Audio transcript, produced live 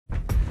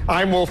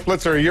I'm Wolf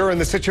Blitzer. You're in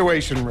the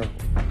Situation Room.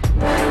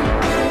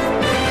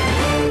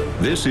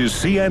 This is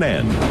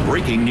CNN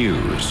Breaking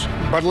News.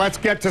 But let's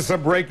get to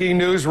some breaking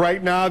news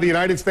right now. The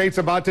United States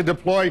about to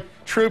deploy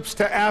troops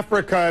to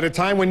Africa at a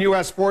time when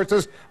U.S.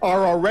 forces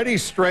are already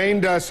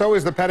strained. So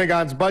is the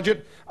Pentagon's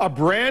budget. A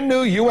brand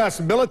new U.S.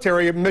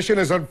 military mission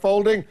is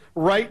unfolding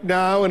right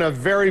now in a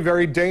very,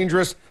 very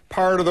dangerous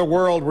part of the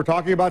world. We're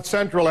talking about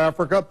Central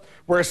Africa,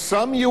 where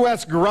some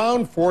U.S.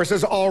 ground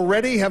forces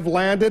already have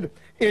landed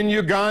in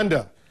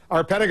Uganda.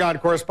 Our Pentagon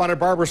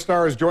correspondent Barbara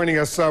Starr is joining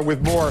us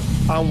with more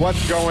on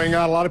what's going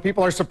on. A lot of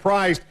people are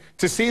surprised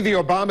to see the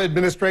Obama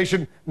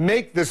administration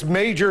make this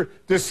major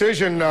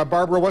decision.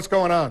 Barbara, what's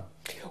going on?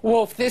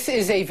 Wolf, this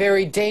is a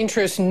very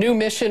dangerous new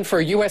mission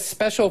for U.S.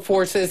 Special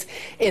Forces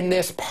in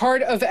this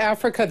part of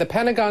Africa. The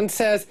Pentagon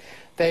says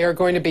they are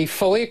going to be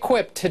fully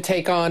equipped to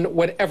take on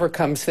whatever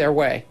comes their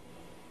way.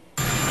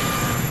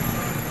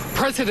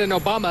 President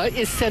Obama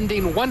is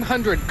sending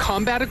 100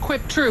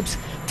 combat-equipped troops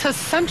to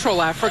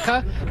Central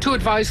Africa to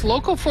advise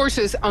local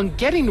forces on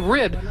getting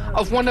rid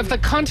of one of the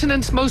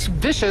continent's most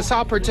vicious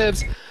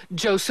operatives,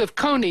 Joseph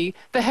Kony,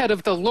 the head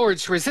of the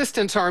Lord's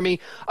Resistance Army,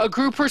 a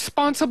group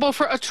responsible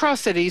for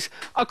atrocities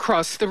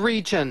across the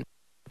region.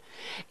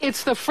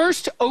 It's the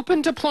first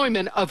open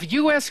deployment of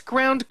U.S.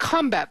 ground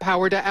combat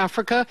power to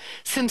Africa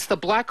since the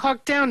Black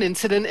Hawk Down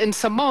incident in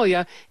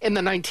Somalia in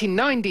the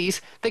 1990s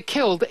that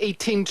killed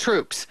 18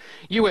 troops.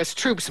 U.S.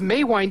 troops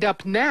may wind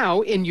up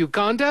now in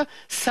Uganda,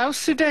 South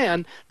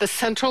Sudan, the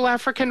Central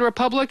African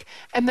Republic,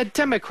 and the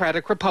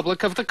Democratic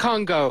Republic of the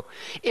Congo.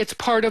 It's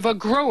part of a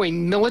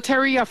growing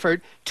military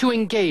effort to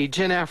engage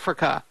in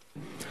Africa.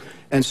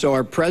 And so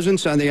our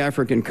presence on the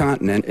African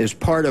continent is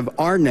part of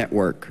our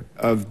network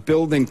of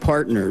building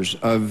partners,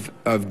 of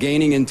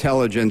gaining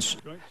intelligence.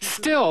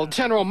 Still,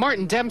 General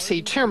Martin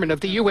Dempsey, chairman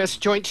of the U.S.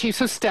 Joint Chiefs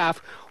of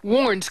Staff,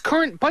 warns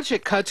current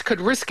budget cuts could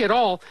risk it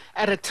all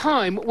at a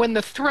time when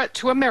the threat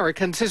to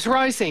Americans is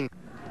rising.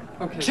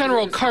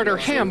 General Carter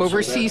Ham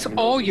oversees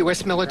all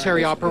U.S.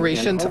 military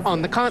operations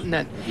on the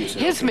continent.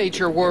 His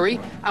major worry,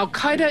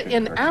 al-Qaeda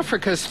in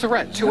Africa's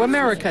threat to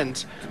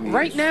Americans.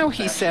 Right now,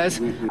 he says,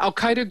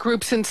 al-Qaeda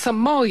groups in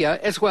Somalia,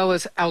 as well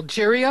as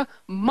Algeria,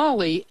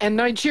 Mali, and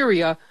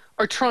Nigeria,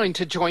 are trying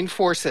to join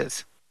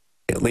forces.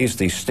 At least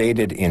the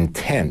stated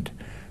intent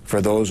for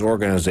those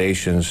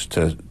organizations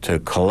to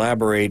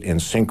collaborate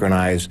and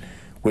synchronize,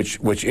 which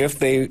if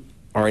they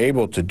are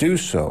able to do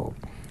so,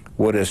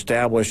 would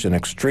establish an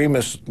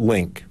extremist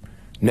link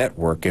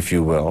network, if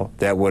you will,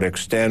 that would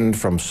extend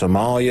from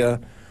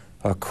Somalia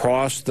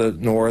across the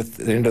north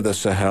into the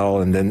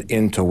Sahel and then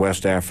into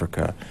West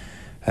Africa.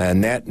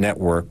 And that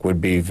network would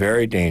be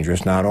very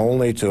dangerous, not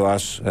only to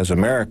us as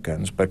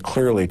Americans, but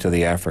clearly to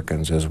the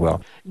Africans as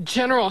well.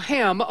 General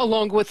Ham,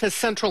 along with the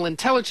Central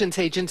Intelligence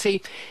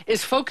Agency,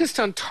 is focused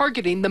on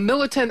targeting the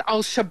militant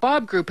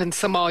al-Shabaab group in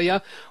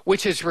Somalia,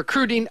 which is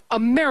recruiting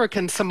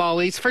American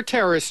Somalis for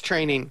terrorist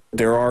training.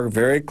 There are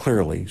very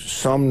clearly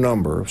some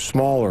number,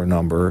 smaller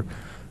number,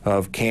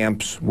 of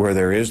camps where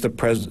there is the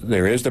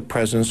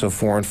presence of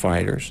foreign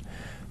fighters.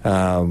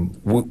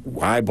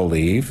 I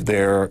believe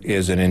there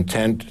is an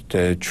intent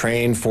to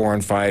train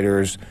foreign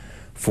fighters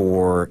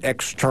for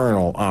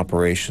external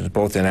operations,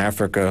 both in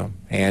Africa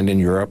and in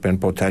Europe and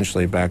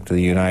potentially back to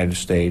the United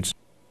States.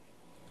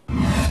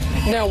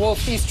 Now,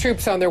 Wolf, these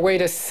troops on their way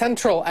to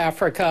Central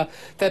Africa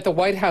that the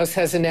White House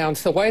has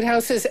announced. The White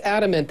House is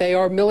adamant they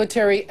are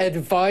military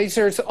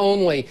advisors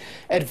only,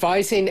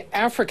 advising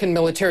African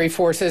military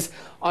forces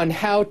on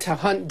how to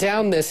hunt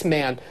down this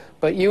man.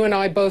 But you and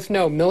I both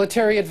know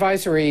military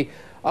advisory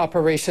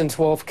operations,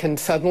 Wolf, can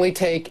suddenly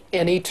take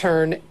any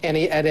turn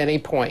at any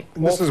point.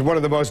 This is one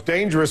of the most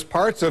dangerous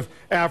parts of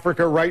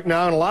Africa right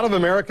now, and a lot of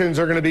Americans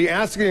are going to be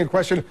asking a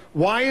question,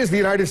 why is the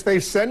United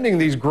States sending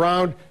these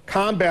ground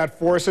combat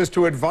forces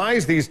to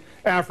advise these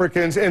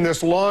Africans in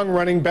this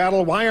long-running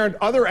battle? Why aren't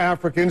other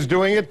Africans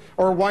doing it,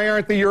 or why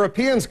aren't the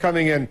Europeans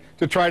coming in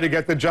to try to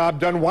get the job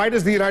done? Why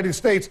does the United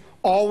States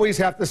always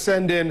have to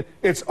send in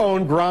its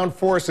own ground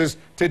forces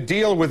to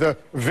deal with a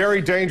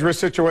very dangerous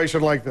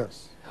situation like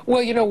this?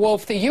 Well, you know,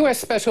 Wolf, the U.S.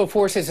 Special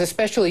Forces,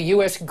 especially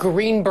U.S.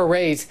 Green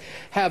Berets,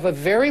 have a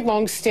very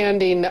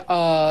long-standing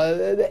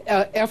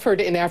effort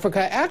in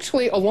Africa,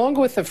 actually along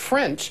with the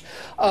French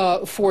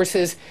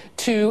forces,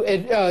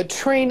 to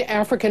train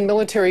African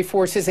military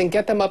forces and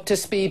get them up to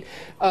speed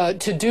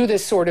to do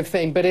this sort of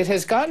thing. But it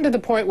has gotten to the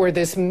point where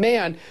this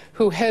man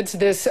who heads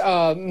this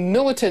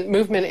militant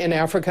movement in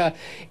Africa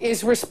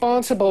is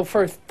responsible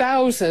for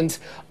thousands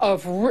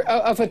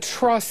of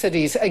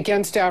atrocities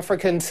against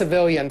African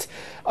civilians.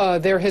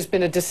 There has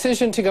been a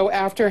decision to go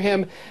after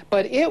him,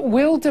 but it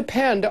will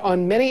depend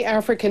on many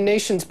African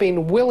nations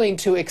being willing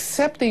to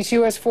accept these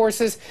U.S.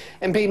 forces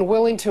and being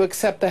willing to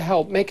accept the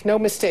help. Make no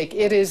mistake,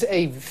 it is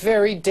a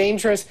very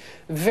dangerous,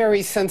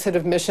 very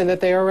sensitive mission that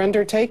they are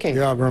undertaking.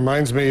 Yeah, it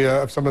reminds me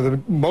of some of the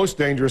most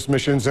dangerous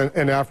missions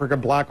in Africa,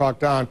 Black Hawk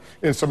Down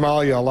in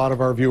Somalia. A lot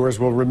of our viewers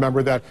will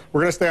remember that.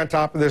 We're going to stay on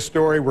top of this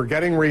story. We're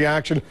getting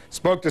reaction.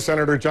 Spoke to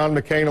Senator John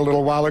McCain a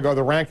little while ago,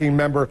 the ranking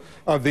member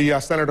of the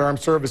Senate Armed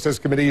Services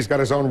Committee. He's got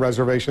his own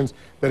reservations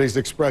that he's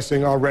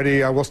expressing already.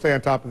 We'll stay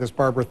on top of this,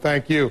 Barbara.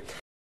 Thank you.